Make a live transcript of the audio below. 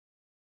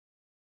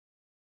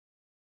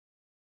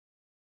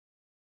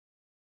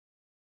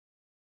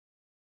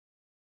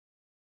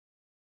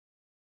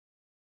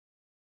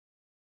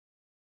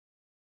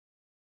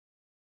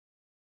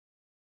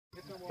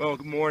Well,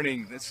 good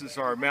morning. This is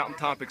our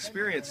mountaintop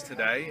experience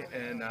today,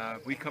 and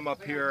we come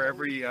up here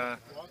every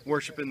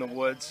worship in the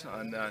woods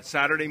on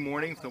Saturday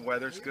morning if the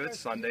weather's good,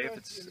 Sunday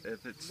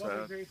if it's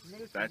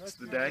that's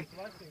the day,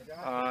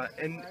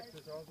 and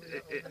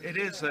it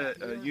is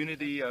a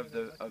unity of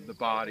the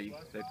body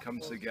that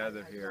comes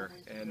together here,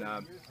 and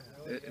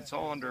it's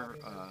all under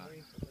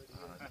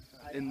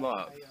in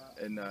love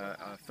and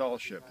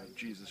fellowship of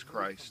Jesus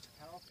Christ.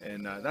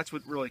 And that's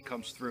what really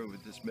comes through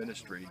with this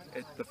ministry.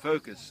 The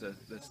focus,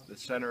 the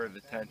center of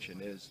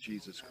attention is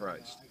Jesus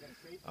Christ.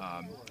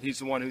 He's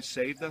the one who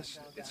saved us.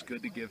 It's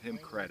good to give him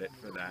credit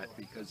for that,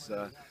 because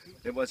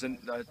it wasn't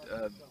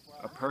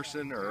a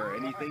person or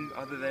anything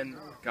other than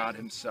God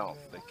himself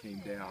that came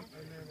down.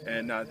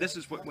 And this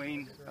is what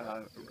Wayne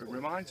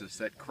reminds us,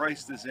 that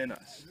Christ is in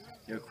us.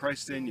 You know,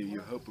 Christ in you,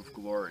 you hope of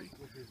glory.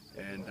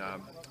 And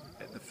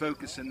the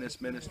focus in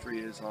this ministry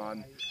is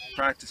on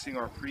practicing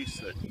our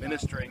priesthood,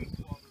 ministering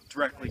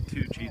directly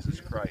to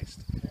Jesus Christ,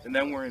 and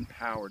then we're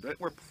empowered.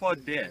 We're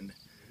plugged in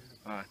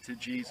to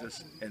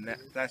Jesus, and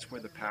that's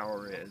where the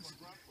power is,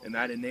 and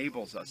that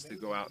enables us to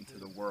go out into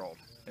the world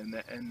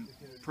and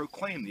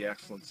proclaim the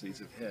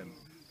excellencies of Him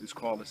who's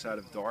called us out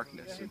of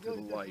darkness into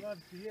the light.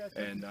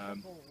 And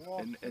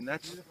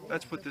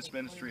that's what this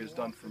ministry has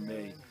done for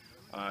me.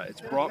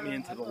 It's brought me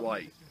into the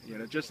light. You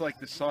know, just like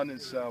the sun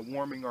is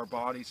warming our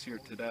bodies here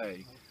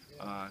today,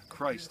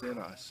 Christ in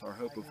us, our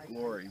hope of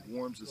glory,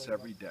 warms us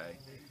every day.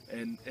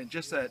 And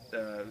just that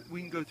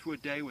we can go through a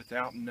day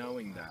without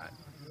knowing that,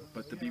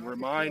 but to be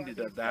reminded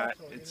of that,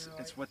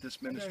 it's what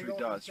this ministry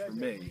does for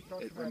me.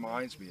 It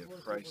reminds me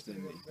of Christ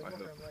in me, my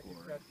hope of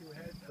glory.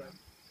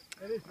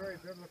 And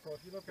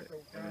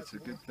it's a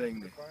good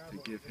thing to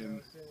give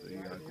him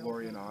the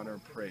glory and honor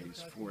and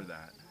praise for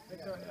that,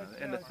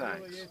 and the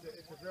thanks,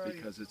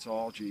 because it's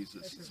all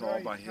Jesus. It's all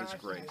by His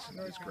grace and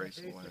His grace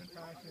alone.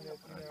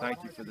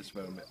 Thank you for this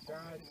moment.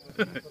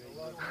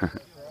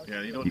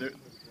 Yeah, you know,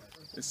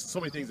 there's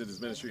so many things that this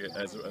ministry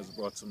has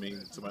brought to me,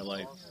 to my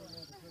life.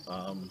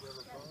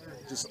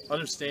 Just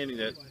understanding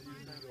that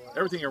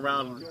everything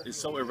around is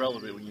so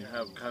irrelevant when you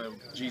have kind of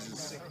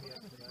Jesus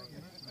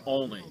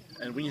only.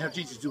 And when you have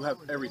Jesus, you do have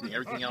everything.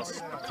 Everything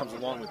else comes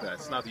along with that.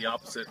 It's not the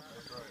opposite.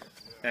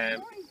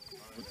 And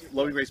with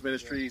Loving Grace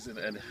Ministries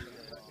and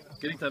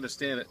getting to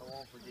understand it,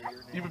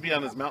 even being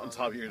on this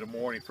mountaintop here in the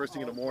morning, first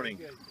thing in the morning,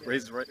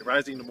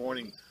 rising in the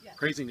morning,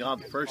 praising God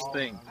the first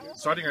thing,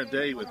 starting our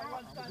day with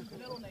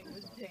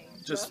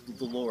just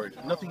the Lord,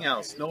 nothing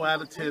else, no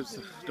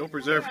additives, no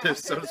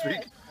preservatives, so to speak,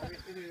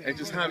 and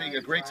just having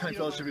a great time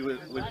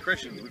fellowshipping with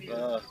Christians.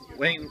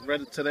 Wayne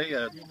read it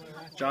today,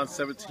 John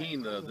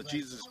 17, the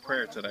Jesus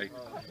prayer today.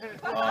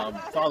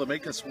 Father,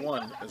 make us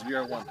one as we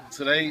are one.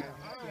 Today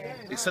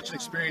is such an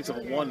experience of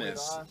a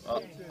oneness,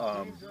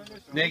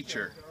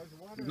 nature,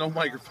 no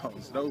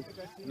microphones,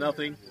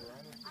 nothing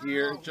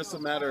here, just a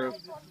matter of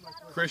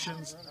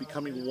Christians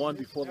becoming one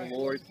before the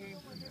Lord,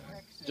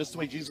 just the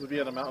way Jesus would be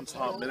on a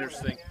mountaintop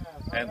ministering.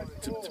 And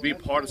to be a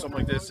part of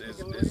something like this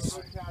is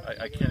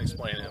I can't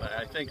explain it. And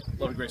I thank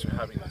Loving Grace for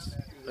having this.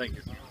 Thank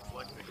you.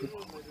 Reflecting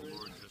on what the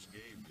Lord just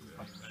gave you.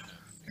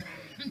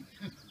 Amen.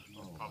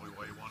 That's probably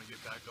why you want to get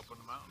back up on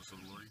the mountain, so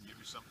the Lord can give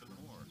you something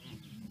more.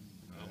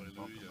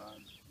 Hallelujah.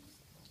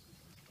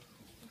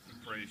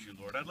 Praise you,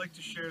 Lord. I'd like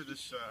to share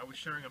this. I was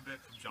sharing a bit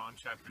from John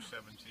chapter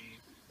 17.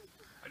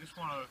 I just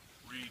want to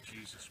read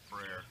Jesus'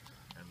 prayer,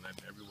 and then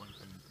everyone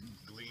can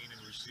glean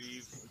and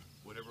receive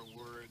whatever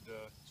word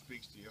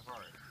speaks to your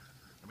heart.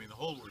 I mean, the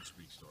whole word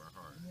speaks to our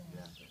heart.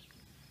 Yeah.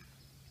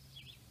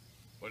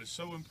 But it's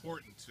so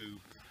important to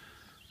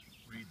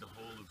read the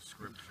whole of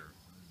Scripture,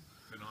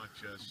 to not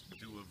just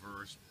do a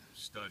verse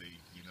study,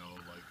 you know,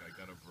 like I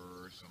got a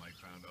verse and I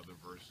found other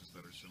verses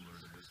that are similar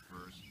to this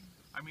verse.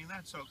 I mean,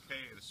 that's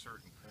okay at a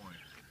certain point,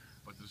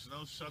 but there's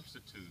no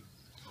substitute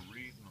for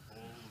reading the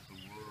whole of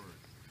the Word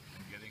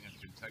and getting a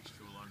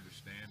contextual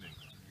understanding.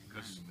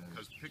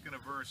 Because picking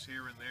a verse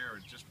here and there,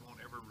 it just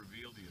won't ever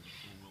reveal to you the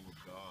full will of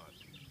God.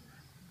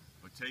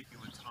 But taking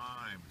the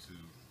time to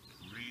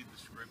read the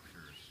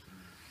Scriptures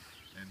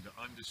and to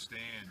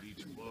understand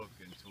each book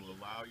and to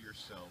allow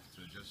yourself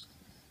to just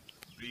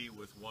be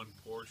with one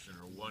portion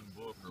or one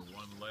book or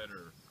one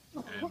letter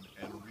and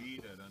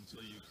read it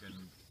until you can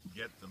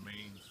get the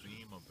main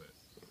theme of it.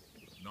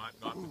 Not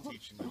the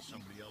teaching that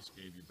somebody else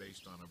gave you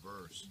based on a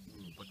verse,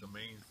 but the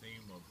main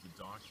theme of the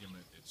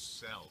document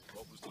itself.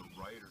 What was the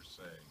writer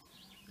saying?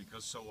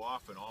 Because so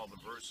often all the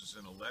verses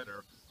in a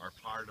letter are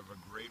part of a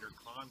greater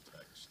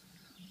context.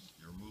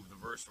 You remove the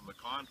verse from the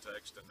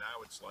context, and now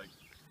it's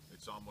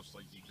almost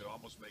like you could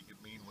almost make it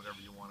mean whatever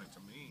you want it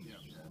to mean. Yeah,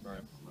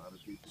 right.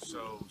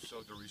 So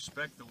to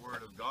respect the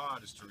Word of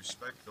God is to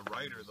respect the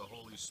writer, the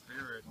Holy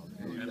Spirit,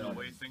 and the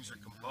way things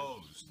are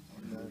composed.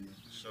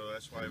 So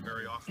that's why I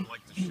very often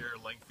like to share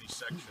lengthy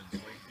sections,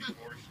 lengthy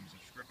portions of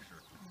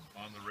Scripture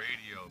on the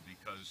radio,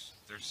 because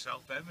they're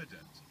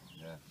self-evident.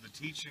 Yeah. The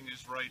teaching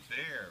is right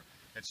there.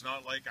 It's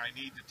not like I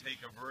need to take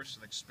a verse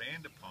and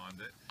expand upon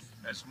it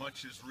as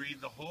much as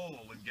read the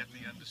whole and get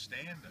the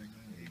understanding.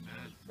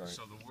 And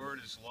so the word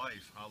is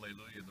life,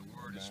 hallelujah. The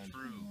word is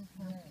true.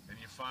 And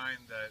you find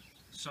that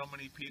so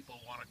many people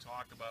want to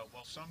talk about,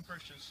 well, some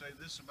Christians say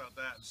this about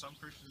that, and some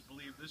Christians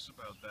believe this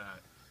about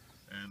that.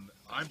 And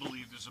I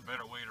believe there's a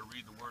better way to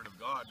read the Word of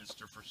God, is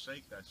to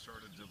forsake that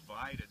sort of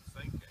divided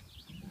thinking.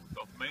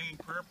 The main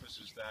purpose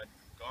is that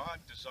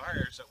God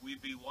desires that we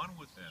be one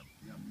with Him.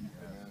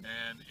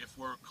 And if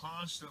we're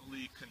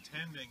constantly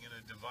contending in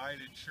a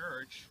divided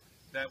church,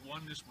 that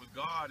oneness with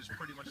God is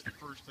pretty much the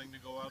first thing to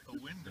go out the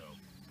window,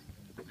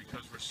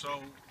 because we're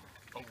so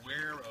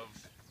aware of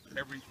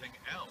everything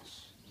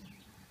else.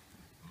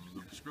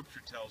 The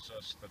Scripture tells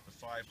us that the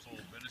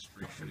fivefold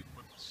ministry should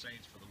equip the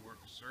saints for the work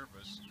of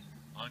service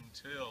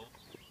until,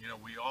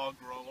 we all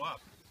grow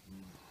up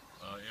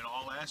in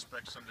all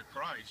aspects under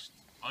Christ,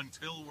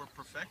 until we're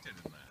perfected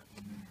in that.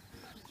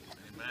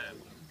 Amen.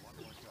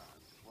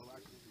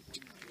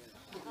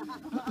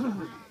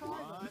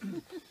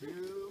 1,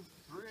 2,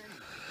 3.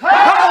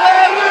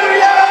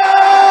 Hallelujah!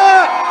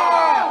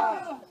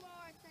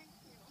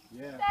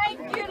 Yeah. Thank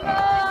you,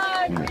 Lord.